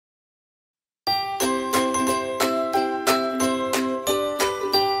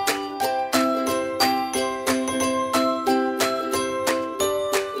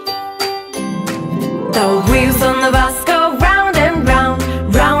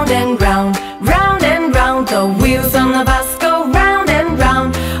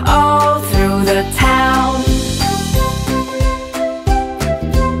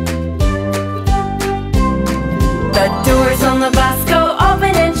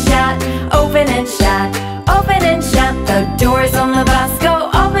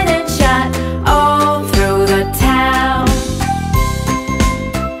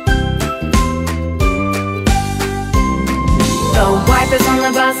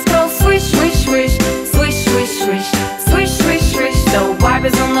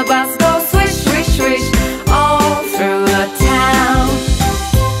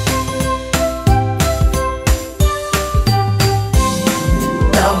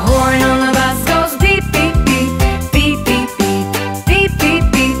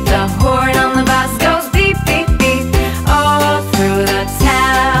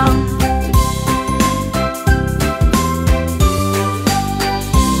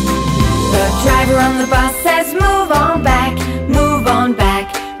on the bus says move on back, move on back,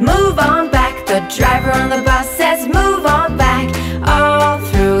 move on back. The driver on the bus says move on back, all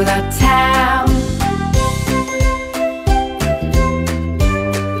through the town.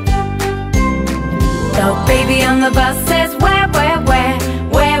 The baby on the bus says where, where, where,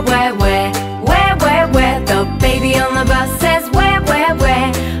 where, where, where, where, where, where. The baby on the bus says where, where,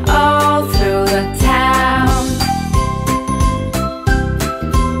 where, all through the town.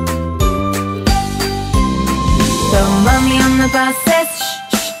 The mummy on the bus says shh,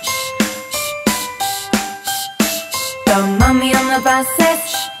 shh, shh. The mummy on the bus says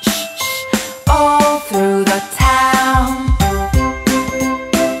shh, shh, shh, all through the town.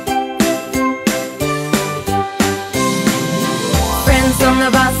 Friends on the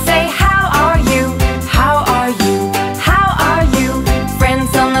bus say how are you, how are you, how are you.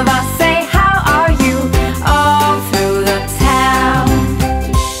 Friends on the bus say how are you, all through the town.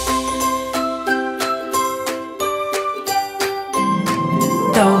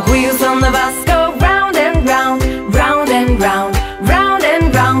 The wheels on the bus go round and round, round and round, round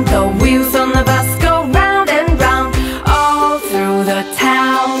and round. The wheels on the bus go round and round, all through the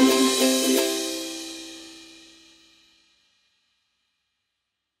town.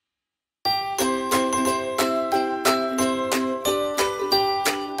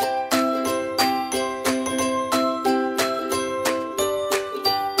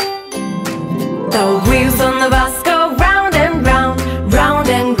 The wheels on the bus go round and round, round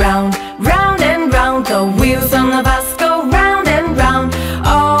and round, round and round. The wheels on the bus go round and round,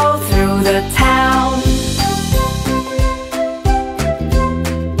 all through the town.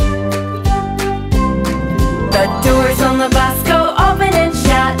 The doors on the bus go open and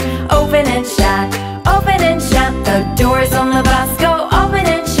shut, open and shut, open and shut. The doors on the bus go open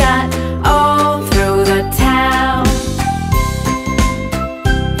and shut, all through the town.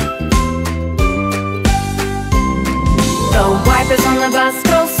 The wipers on the bus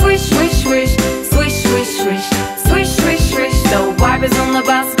go swish, swish, swish, swish, swish, swish, swish, swish, swish. The wipers on the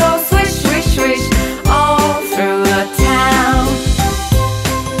bus go swish, swish, swish, all through the town.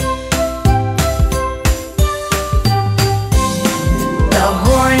 The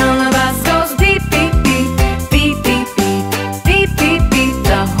horn on the bus goes beep, beep, beep, beep, beep, beep, beep, beep, beep.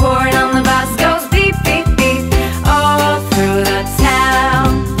 The horn on the bus goes beep, beep, beep, all through the town.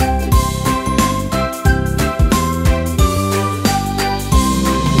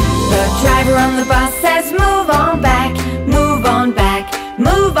 The driver on the bus says move on back, move on back,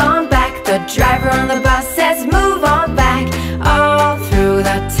 move on back. The driver on the bus says move on back, all through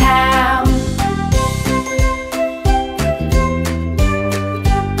the town.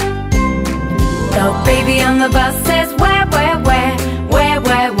 The baby on the bus says where, where, where, where,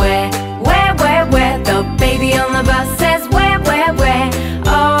 where, where, where, where, where. The baby on the bus says where, where, where,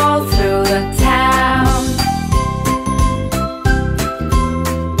 all through the town.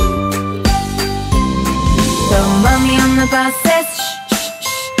 The mummy on the bus says shh, shh,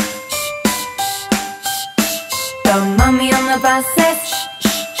 shh. The mummy on the bus says shh,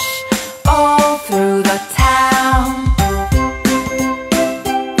 shh, shh, all through the